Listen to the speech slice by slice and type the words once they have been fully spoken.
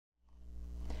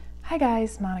Hi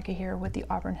guys, Monica here with the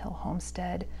Auburn Hill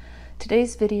Homestead.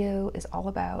 Today's video is all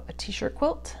about a t-shirt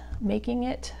quilt, making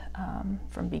it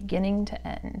from beginning to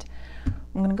end. I'm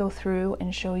going to go through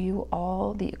and show you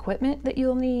all the equipment that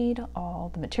you'll need,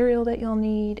 all the material that you'll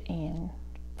need, and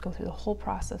go through the whole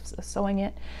process of sewing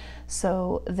it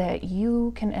so that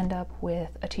you can end up with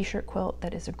a t-shirt quilt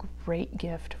that is a great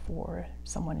gift for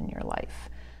someone in your life.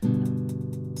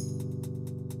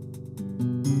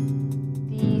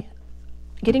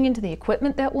 Getting into the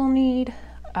equipment that we'll need,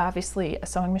 obviously a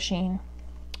sewing machine,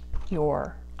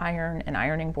 your iron and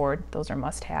ironing board, those are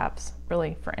must-haves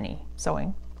really for any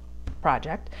sewing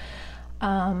project.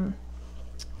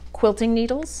 Quilting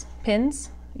needles,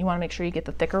 pins, you want to make sure you get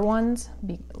the thicker ones,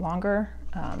 longer,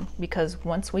 because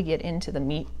once we get into the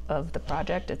meat of the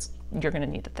project, you're going to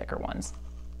need the thicker ones.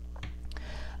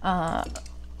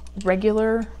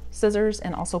 Regular scissors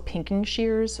and also pinking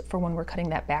shears for when we're cutting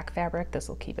that back fabric. This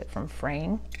will keep it from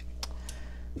fraying.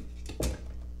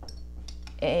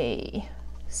 A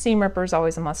seam ripper is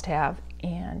always a must-have,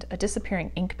 and a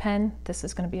disappearing ink pen. This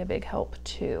is going to be a big help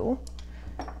too.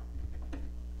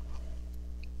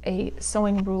 A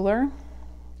sewing ruler.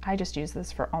 I just use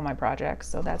this for all my projects,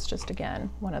 so that's just, again,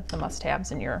 one of the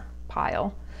must-haves in your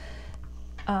pile.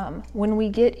 When we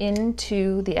get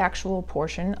into the actual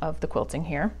portion of the quilting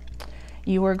here,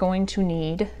 you are going to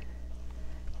need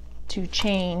to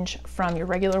change from your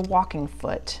regular walking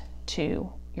foot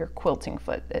to your quilting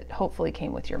foot that hopefully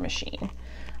came with your machine.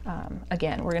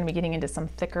 Again, we're going to be getting into some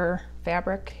thicker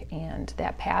fabric and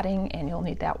that padding, and you'll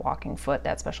need that walking foot,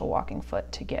 that special walking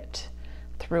foot, to get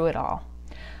through it all.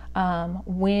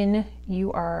 When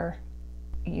you are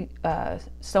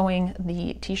sewing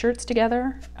the t-shirts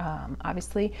together,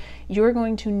 obviously you're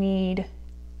going to need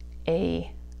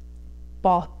a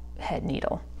ball head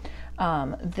needle.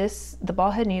 The ball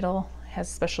head needle has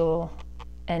a special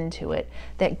end to it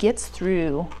that gets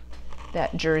through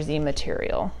that jersey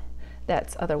material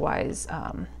that's otherwise,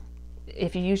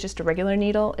 if you use just a regular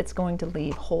needle, it's going to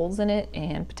leave holes in it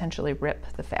and potentially rip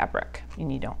the fabric,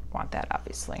 and you don't want that,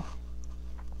 obviously.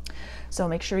 So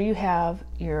make sure you have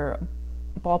your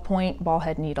ballpoint ball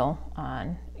head needle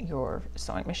on your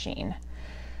sewing machine.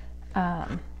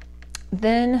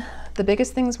 Then the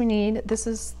biggest things we need, this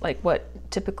is like what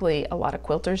typically a lot of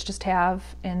quilters just have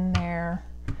in their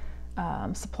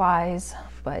supplies,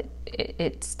 but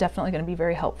it's definitely going to be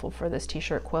very helpful for this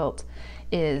t-shirt quilt,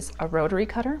 is a rotary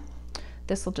cutter.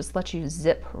 This will just let you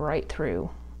zip right through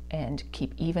and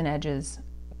keep even edges,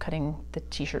 cutting the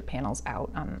t-shirt panels out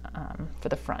for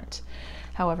the front.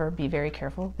 However, be very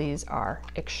careful. These are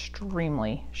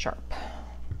extremely sharp.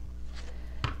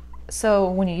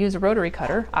 So when you use a rotary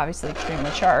cutter, obviously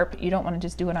extremely sharp, you don't want to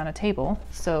just do it on a table,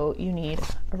 so you need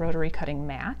a rotary cutting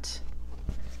mat.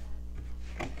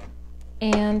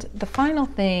 And the final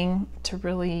thing to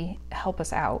really help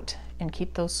us out and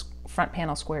keep those front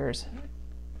panel squares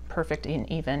perfect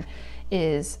and even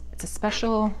is it's a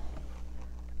special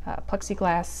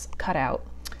plexiglass cutout.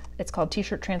 It's called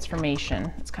T-shirt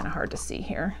Transformation. It's kind of hard to see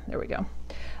here. There we go.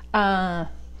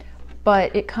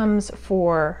 But it comes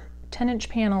for 10-inch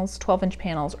panels, 12-inch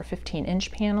panels, or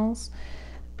 15-inch panels.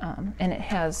 And it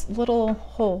has little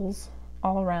holes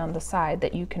all around the side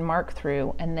that you can mark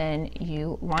through, and then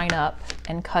you line up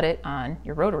and cut it on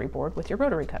your rotary board with your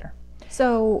rotary cutter.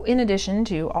 So in addition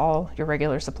to all your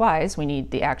regular supplies, we need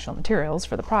the actual materials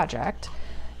for the project.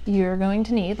 You're going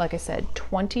to need, like I said,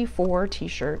 24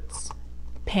 t-shirts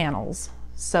panels.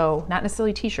 So not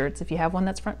necessarily t-shirts. If you have one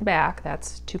that's front and back,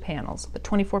 that's 2 panels, but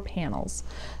 24 panels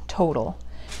total.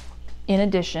 In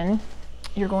addition,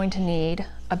 you're going to need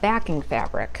a backing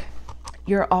fabric.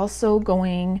 You're also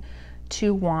going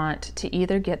to want to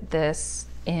either get this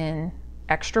in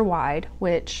extra wide,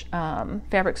 which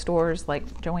fabric stores like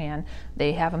Joann,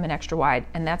 they have them in extra wide,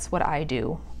 and that's what I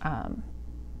do,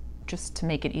 just to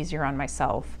make it easier on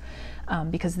myself,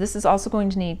 because this is also going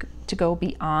to need to go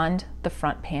beyond the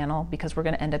front panel, because we're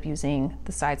going to end up using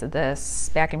the sides of this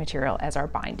backing material as our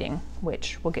binding,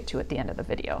 which we'll get to at the end of the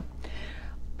video.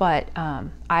 But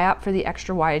I opt for the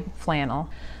extra wide flannel.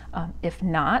 If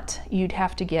not, you'd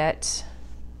have to get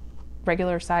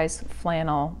regular size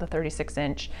flannel, the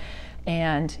 36-inch,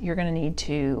 and you're going to need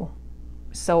to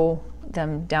sew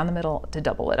them down the middle to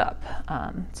double it up.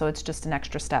 So it's just an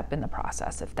extra step in the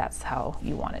process if that's how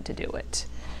you wanted to do it.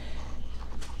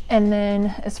 And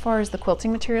then as far as the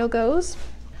quilting material goes,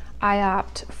 I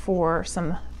opt for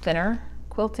some thinner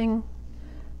quilting,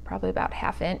 probably about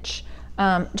 1/2 inch,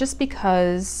 just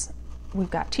because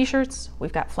we've got t-shirts,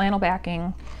 we've got flannel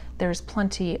backing, there's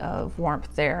plenty of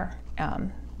warmth there.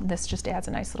 This just adds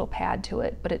a nice little pad to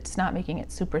it, but it's not making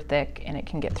it super thick, and it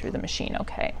can get through the machine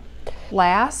okay.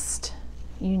 Last,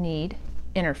 you need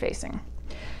interfacing.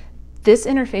 This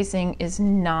interfacing is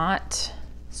not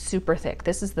super thick.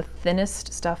 This is the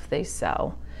thinnest stuff they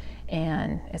sell,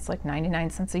 and it's like 99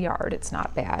 cents a yard. It's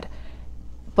not bad.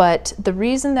 But the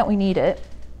reason that we need it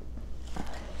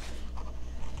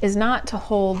is not to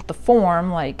hold the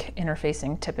form like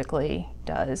interfacing typically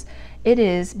does. It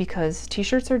is because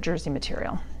t-shirts are jersey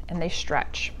material and they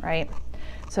stretch, right?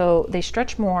 So they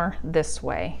stretch more this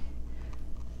way,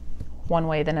 one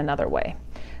way than another way.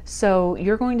 So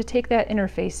you're going to take that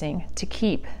interfacing to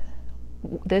keep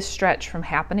this stretch from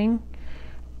happening,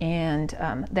 and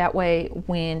that way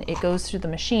when it goes through the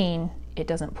machine, it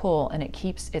doesn't pull and it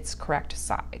keeps its correct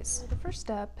size. The first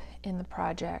step in the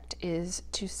project is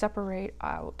to separate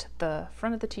out the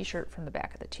front of the t-shirt from the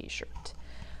back of the t-shirt.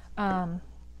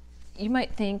 You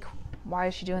might think, why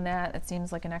is she doing that? It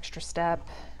seems like an extra step.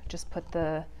 Just put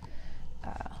the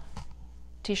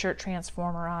t-shirt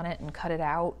transformer on it and cut it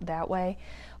out that way.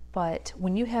 But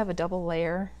when you have a double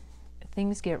layer,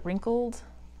 things get wrinkled,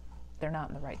 they're not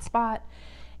in the right spot,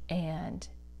 and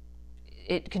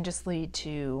it can just lead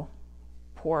to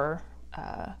poor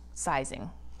sizing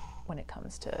when it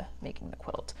comes to making the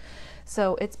quilt.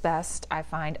 So it's best, I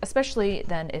find, especially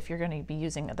then if you're going to be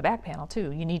using the back panel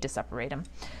too, you need to separate them.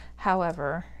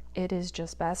 However, it is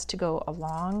just best to go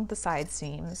along the side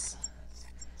seams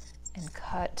and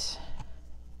cut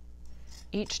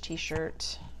each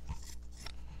t-shirt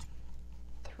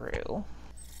through.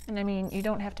 And I mean, you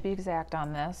don't have to be exact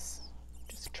on this.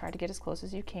 Just try to get as close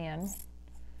as you can.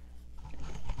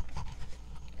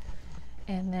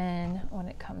 And then when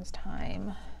it comes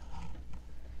time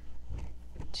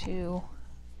to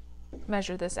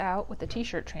measure this out with the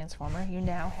t-shirt transformer, you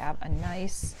now have a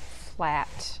nice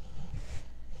flat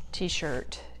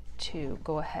t-shirt to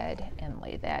go ahead and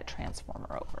lay that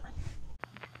transformer over.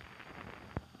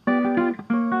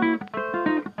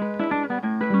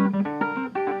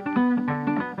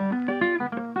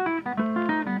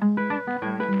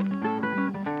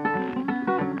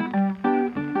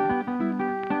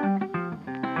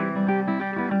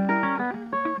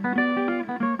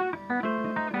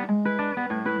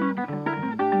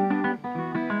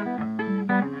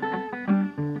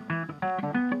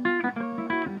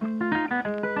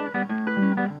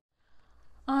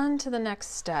 On to the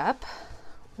next step,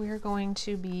 we're going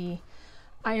to be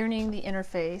ironing the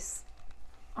interface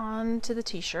onto the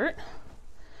t-shirt.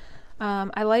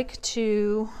 I like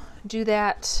to do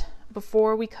that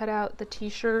before we cut out the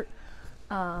t-shirt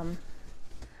on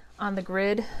the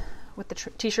grid with the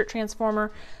t-shirt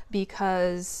transformer,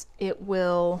 because it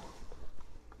will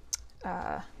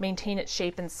maintain its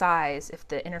shape and size if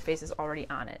the interface is already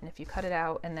on it. And if you cut it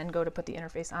out and then go to put the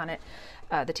interface on it,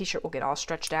 the t-shirt will get all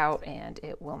stretched out and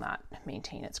it will not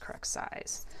maintain its correct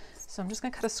size. So I'm just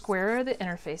going to cut a square of the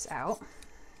interface out.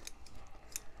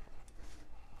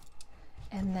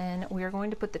 And then we are going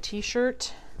to put the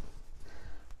t-shirt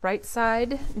right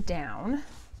side down.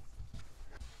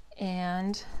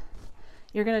 And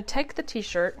you're going to take the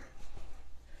t-shirt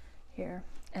here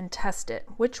and test it.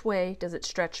 Which way does it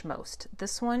stretch most?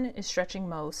 This one is stretching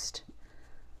most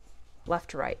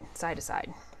left to right, side to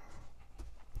side.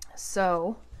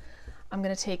 So I'm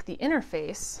going to take the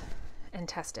interface and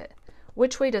test it.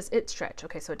 Which way does it stretch?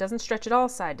 Okay, so it doesn't stretch at all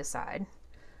side to side,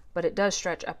 but it does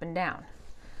stretch up and down.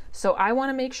 So I want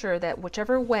to make sure that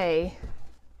whichever way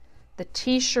the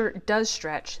t-shirt does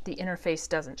stretch, the interface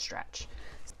doesn't stretch.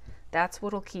 That's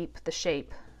what'll keep the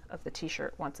shape of the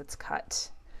t-shirt once it's cut.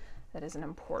 That is an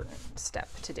important step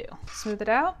to do. Smooth it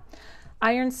out.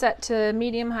 Iron set to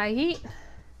medium-high heat,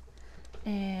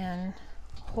 and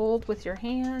hold with your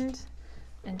hand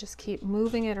and just keep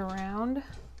moving it around.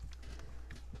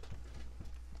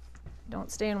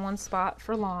 Don't stay in one spot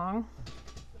for long.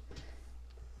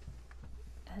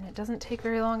 And it doesn't take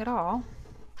very long at all.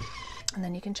 And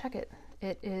then you can check it.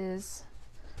 It is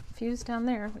fused down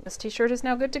there. This t-shirt is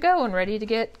now good to go and ready to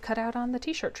get cut out on the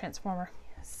t-shirt transformer.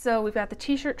 So we've got the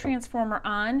t-shirt transformer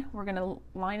on. We're going to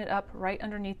line it up right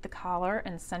underneath the collar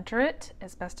and center it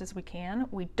as best as we can.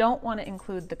 We don't want to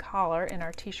include the collar in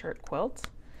our t-shirt quilt.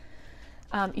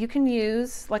 You can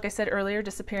use, like I said earlier,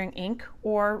 disappearing ink,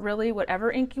 or really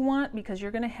whatever ink you want, because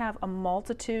you're going to have a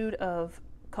multitude of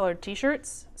colored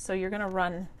t-shirts. So you're going to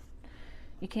run,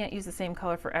 you can't use the same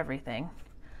color for everything.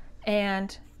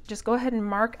 And just go ahead and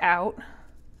mark out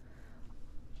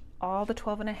all the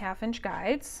 12.5-inch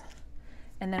guides.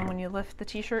 And then when you lift the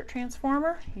t-shirt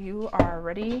transformer, you are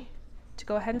ready to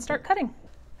go ahead and start cutting.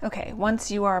 Okay,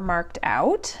 once you are marked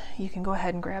out, you can go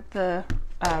ahead and grab the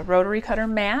rotary cutter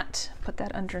mat, put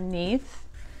that underneath,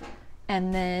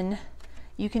 and then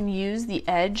You can use the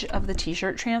edge of the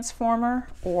T-shirt transformer,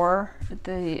 or at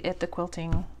the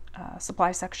quilting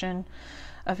supply section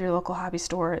of your local hobby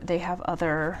store, they have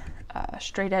other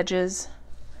straight edges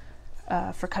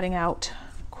for cutting out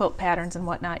quilt patterns and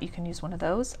whatnot. You can use one of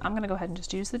those. I'm going to go ahead and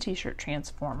just use the T-shirt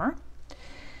transformer,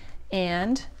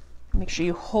 and make sure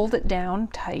you hold it down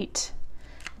tight.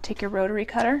 Take your rotary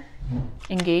cutter,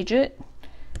 engage it,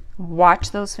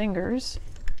 watch those fingers,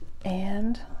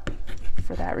 and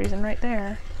for that reason right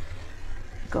there,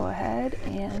 go ahead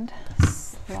and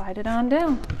slide it on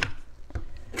down.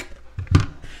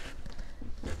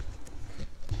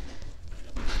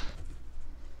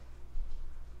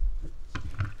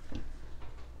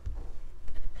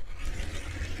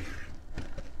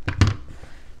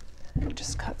 It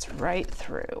just cuts right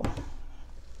through.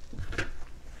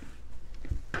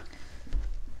 A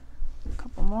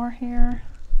couple more here.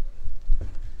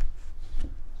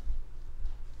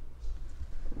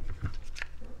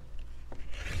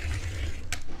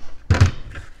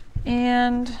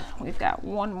 And we've got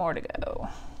one more to go.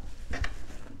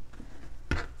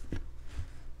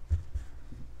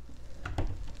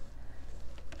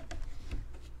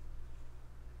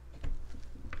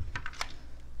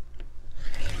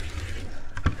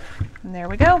 And there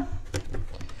we go.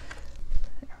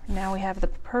 Now we have the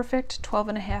perfect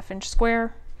 12.5-inch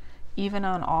square, even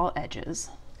on all edges.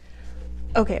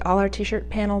 Okay, all our T-shirt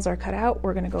panels are cut out.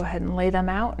 We're going to go ahead and lay them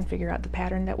out and figure out the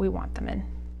pattern that we want them in.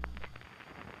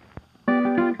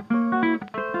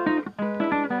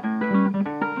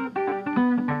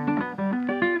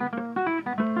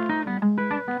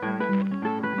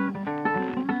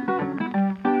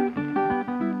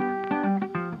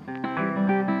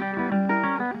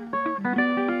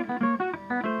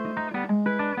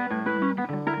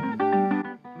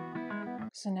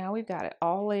 So now we've got it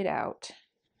all laid out.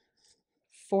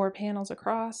 4 panels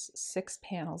across, 6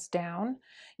 panels down.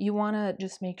 You want to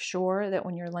just make sure that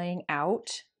when you're laying out,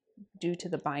 due to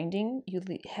the binding, you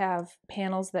have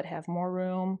panels that have more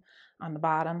room on the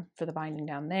bottom for the binding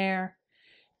down there,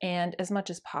 and as much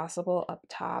as possible up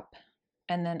top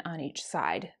and then on each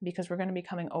side, because we're going to be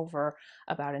coming over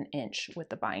about 1 inch with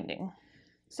the binding.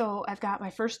 So I've got my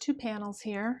first 2 panels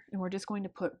here, and we're just going to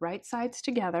put right sides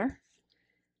together,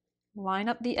 line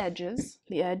up the edges,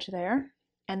 the edge there,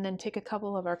 and then take a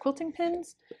couple of our quilting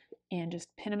pins and just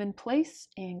pin them in place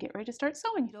and get ready to start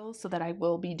sewing. So that I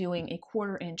will be doing a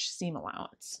 1/4 inch seam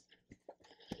allowance.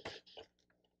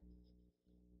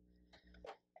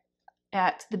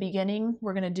 At the beginning,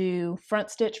 we're going to do front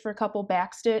stitch for a couple,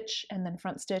 back stitch, and then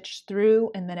front stitch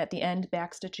through, and then at the end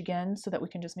back stitch again, so that we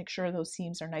can just make sure those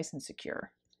seams are nice and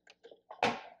secure.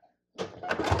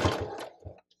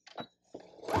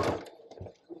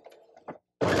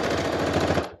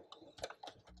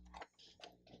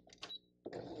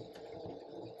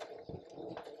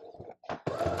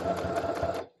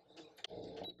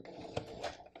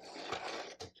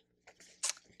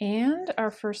 And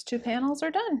our first 2 panels are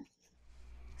done.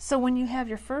 So when you have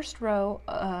your first row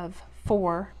of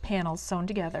 4 panels sewn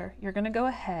together, you're going to go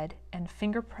ahead and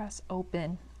finger press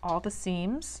open all the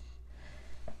seams,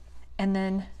 and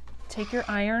then take your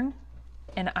iron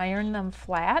and iron them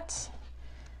flat.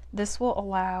 This will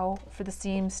allow for the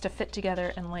seams to fit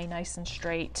together and lay nice and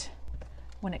straight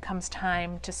when it comes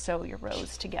time to sew your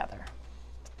rows together.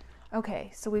 Okay,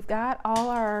 so we've got all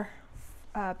our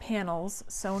panels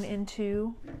sewn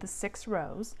into the 6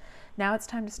 rows. Now it's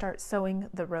time to start sewing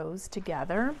the rows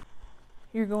together.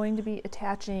 You're going to be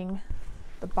attaching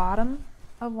the bottom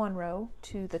of one row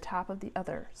to the top of the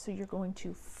other. So you're going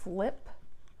to flip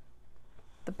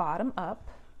the bottom up,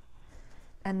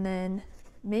 and then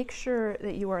make sure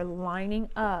that you are lining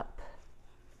up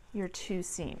your 2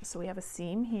 seams. So we have a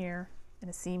seam here and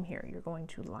a seam here. You're going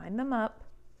to line them up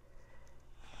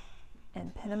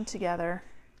and pin them together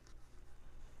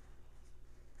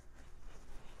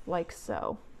like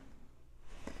so.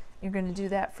 You're going to do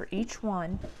that for each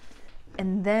one,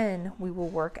 and then we will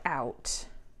work out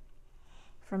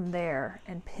from there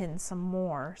and pin some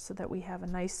more so that we have a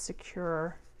nice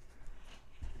secure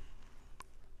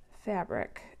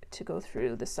fabric to go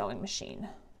through the sewing machine.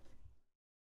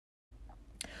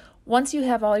 Once you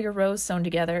have all your rows sewn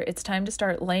together, it's time to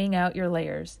start laying out your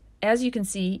layers. As you can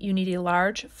see, you need a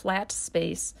large flat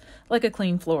space like a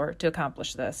clean floor to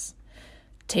accomplish this.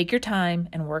 Take your time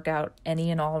and work out any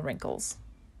and all wrinkles.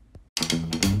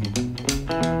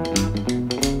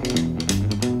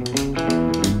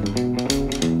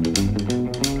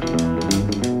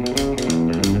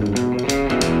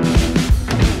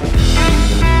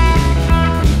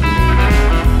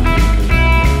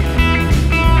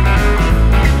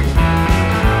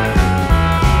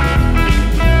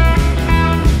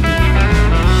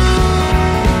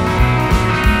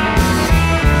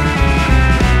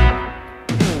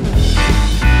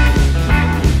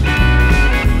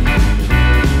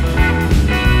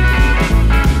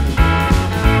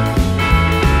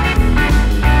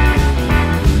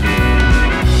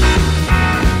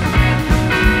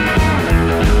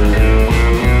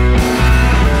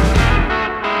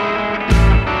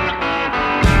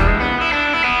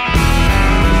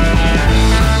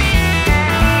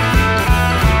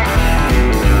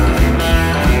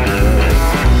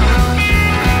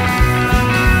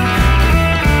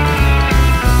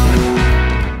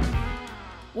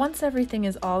 Once everything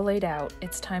is all laid out,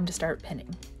 it's time to start pinning.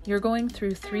 You're going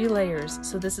through 3 layers,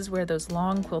 so this is where those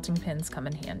long quilting pins come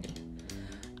in handy.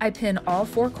 I pin all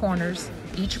 4 corners,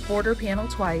 each border panel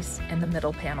twice, and the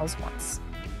middle panels once.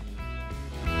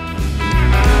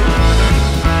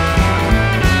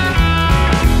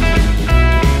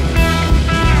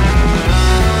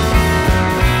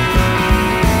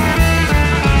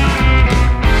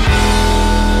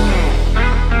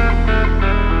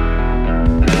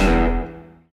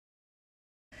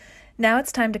 Now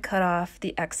it's time to cut off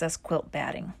the excess quilt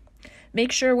batting.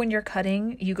 Make sure when you're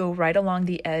cutting, you go right along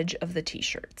the edge of the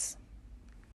t-shirts.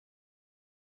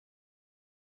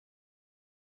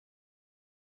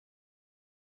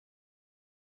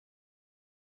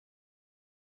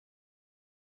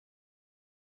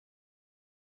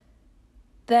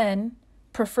 Then,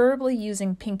 preferably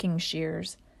using pinking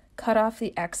shears, cut off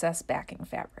the excess backing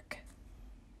fabric.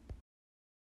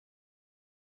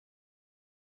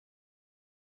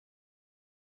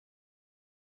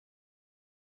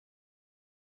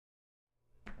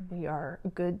 We are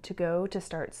good to go to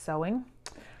start sewing.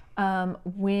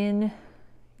 When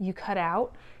you cut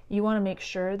out, you want to make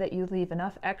sure that you leave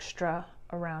enough extra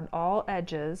around all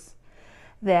edges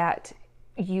that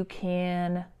you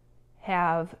can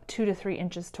have 2 to 3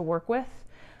 inches to work with.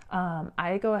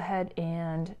 I go ahead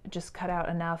and just cut out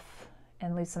enough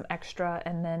and leave some extra,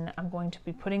 and then I'm going to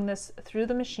be putting this through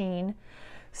the machine,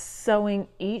 sewing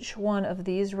each one of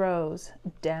these rows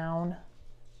down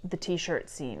the t-shirt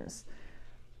seams.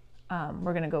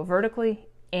 We're going to go vertically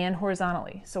and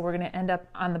horizontally. So we're going to end up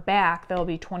on the back, there'll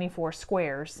be 24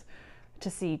 squares to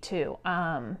see too.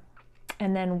 And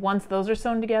then once those are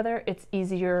sewn together, it's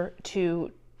easier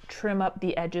to trim up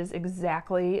the edges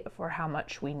exactly for how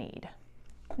much we need.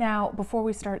 Now, before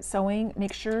we start sewing,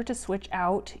 make sure to switch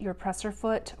out your presser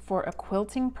foot for a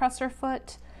quilting presser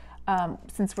foot.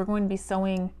 Since we're going to be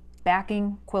sewing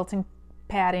backing, quilting,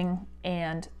 padding,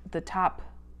 and the top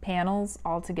panels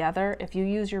all together, if you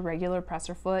use your regular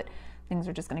presser foot, things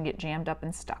are just going to get jammed up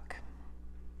and stuck.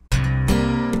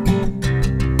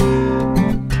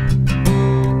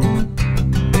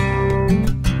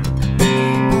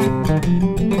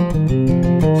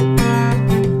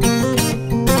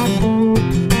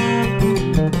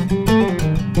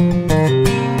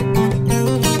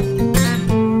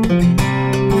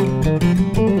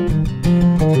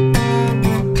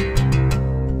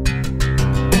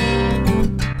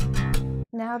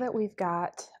 Now that we've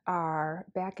got our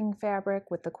backing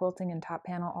fabric with the quilting and top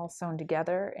panel all sewn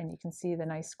together, and you can see the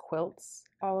nice quilts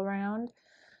all around,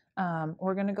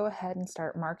 we're going to go ahead and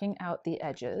start marking out the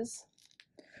edges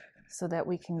so that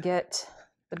we can get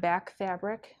the back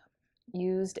fabric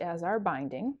used as our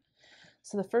binding.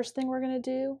 So the first thing we're going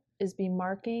to do is be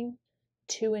marking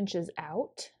 2 inches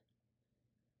out,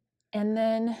 and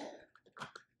then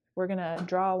we're going to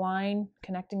draw a line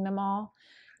connecting them all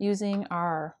using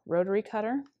our rotary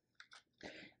cutter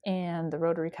and the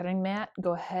rotary cutting mat.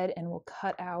 Go ahead and we'll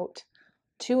cut out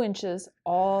 2 inches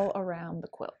all around the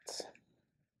quilt.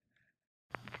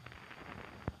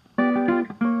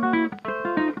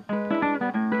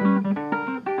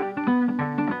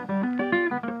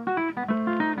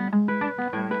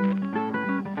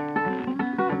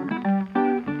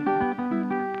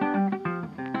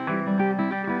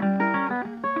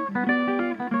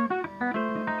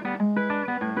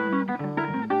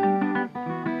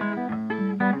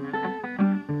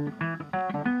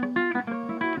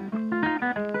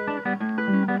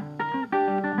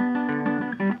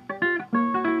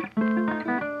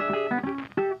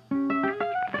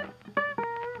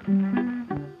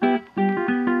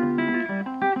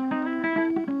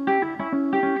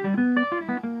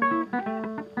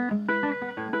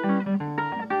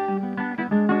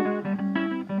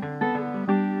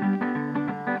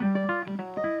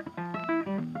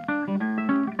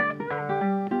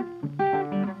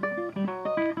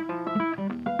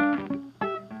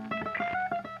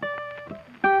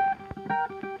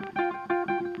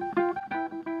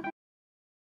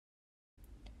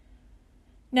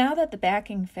 Now that the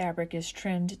backing fabric is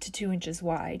trimmed to 2 inches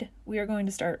wide, we are going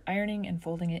to start ironing and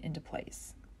folding it into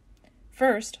place.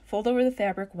 First, fold over the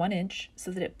fabric 1 inch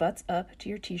so that it butts up to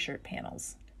your t-shirt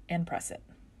panels, and press it.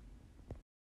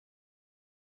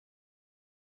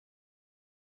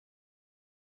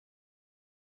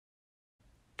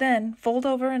 Then fold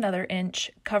over another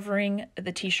inch, covering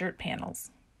the t-shirt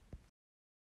panels.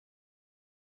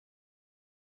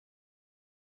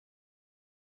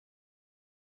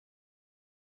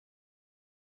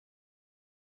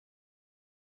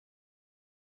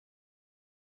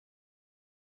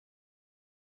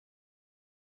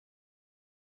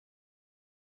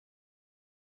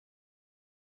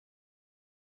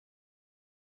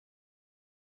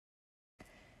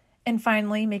 And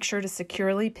finally, make sure to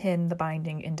securely pin the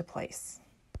binding into place.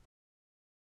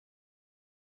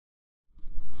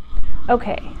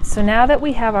 Okay, so now that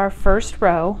we have our first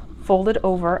row folded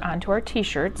over onto our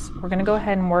t-shirts, we're going to go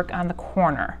ahead and work on the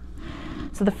corner.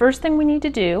 So the first thing we need to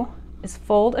do is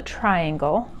fold a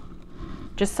triangle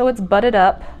just so it's butted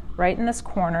up right in this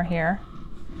corner here,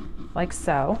 like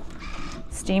so.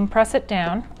 Steam press it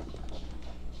down.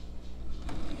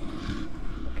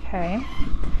 Okay,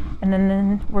 and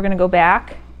then we're going to go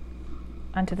back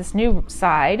onto this new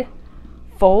side,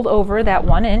 fold over that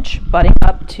 1 inch, butting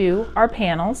up to our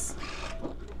panels,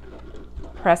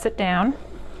 press it down,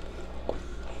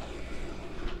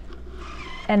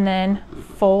 and then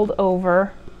fold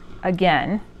over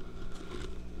again.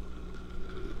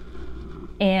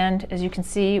 And as you can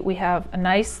see, we have a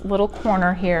nice little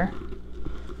corner here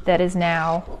that is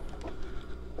now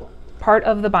part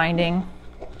of the binding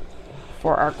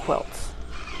for our quilts.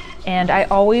 And I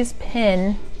always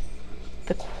pin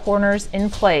the corners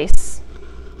in place,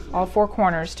 all 4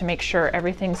 corners, to make sure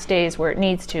everything stays where it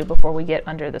needs to before we get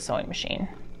under the sewing machine.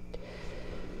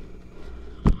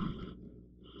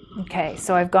 Okay,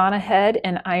 so I've gone ahead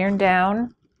and ironed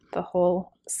down the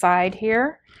whole side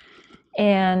here,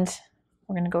 and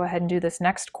we're going to go ahead and do this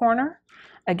next corner.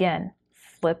 Again,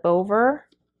 flip over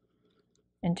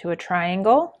into a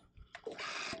triangle,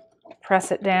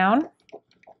 press it down,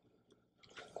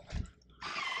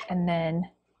 and then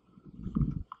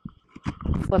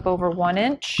flip over 1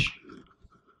 inch,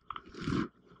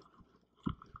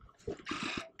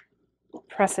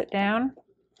 press it down,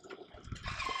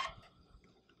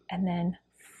 and then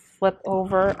flip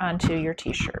over onto your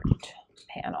t-shirt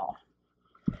panel.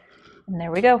 And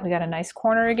there we go, we got a nice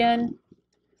corner again.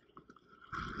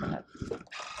 I'm gonna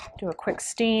do a quick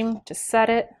steam to set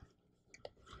it.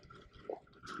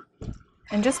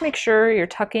 And just make sure you're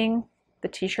tucking the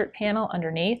t-shirt panel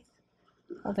underneath,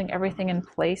 holding everything in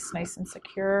place nice and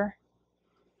secure.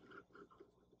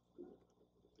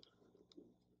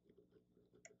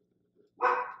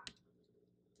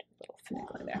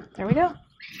 There we go.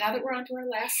 Now that we're onto our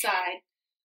last side,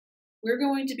 we're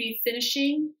going to be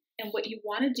finishing, and what you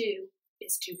want to do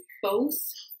is do both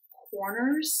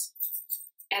corners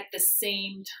at the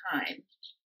same time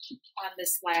on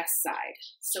this last side.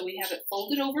 So we have it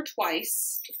folded over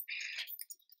twice.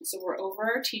 So we're over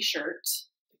our t-shirt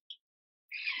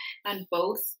on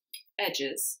both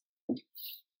edges.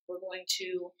 We're going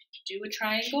to do a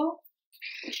triangle,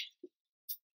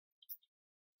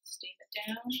 steam it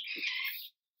down,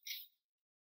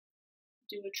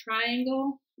 do a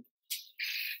triangle,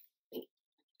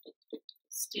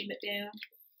 steam it down,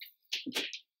 and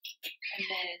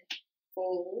then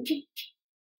fold, don't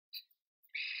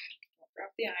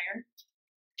drop the iron,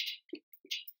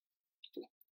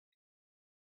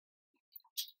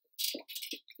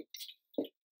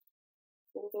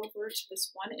 fold over to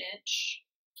this 1 inch,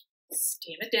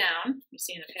 steam it down. You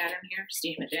see in the pattern here,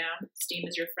 steam it down. Steam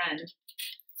is your friend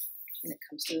when it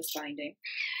comes to this binding.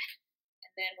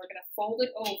 And then we're going to fold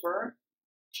it over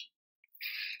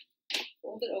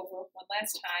one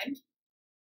last time.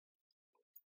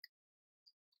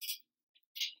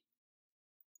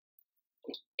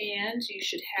 And you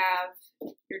should have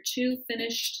your 2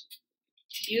 finished,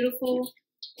 beautiful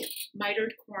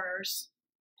mitered corners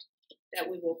that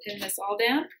we will pin this all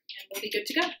down, and we'll be good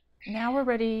to go. Now we're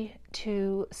ready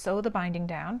to sew the binding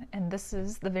down, and this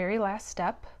is the very last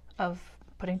step of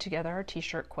putting together our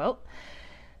t-shirt quilt.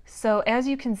 So as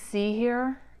you can see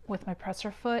here with my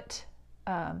presser foot,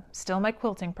 still my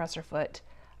quilting presser foot,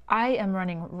 I am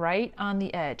running right on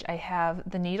the edge. I have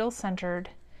the needle centered,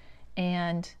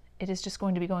 and it is just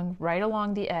going to be going right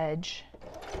along the edge.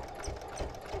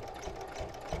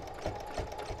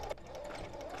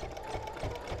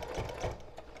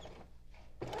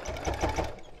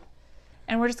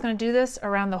 And we're just going to do this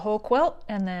around the whole quilt,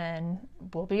 and then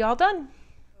we'll be all done.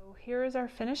 So here is our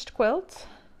finished quilt.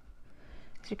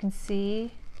 As you can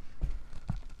see,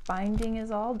 binding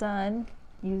is all done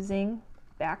using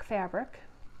back fabric.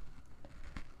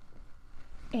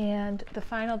 And the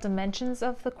final dimensions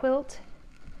of the quilt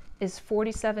is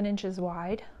 47 inches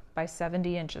wide by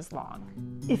 70 inches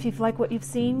long. If you've liked what you've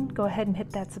seen, go ahead and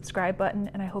hit that subscribe button,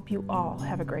 and I hope you all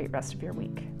have a great rest of your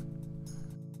week.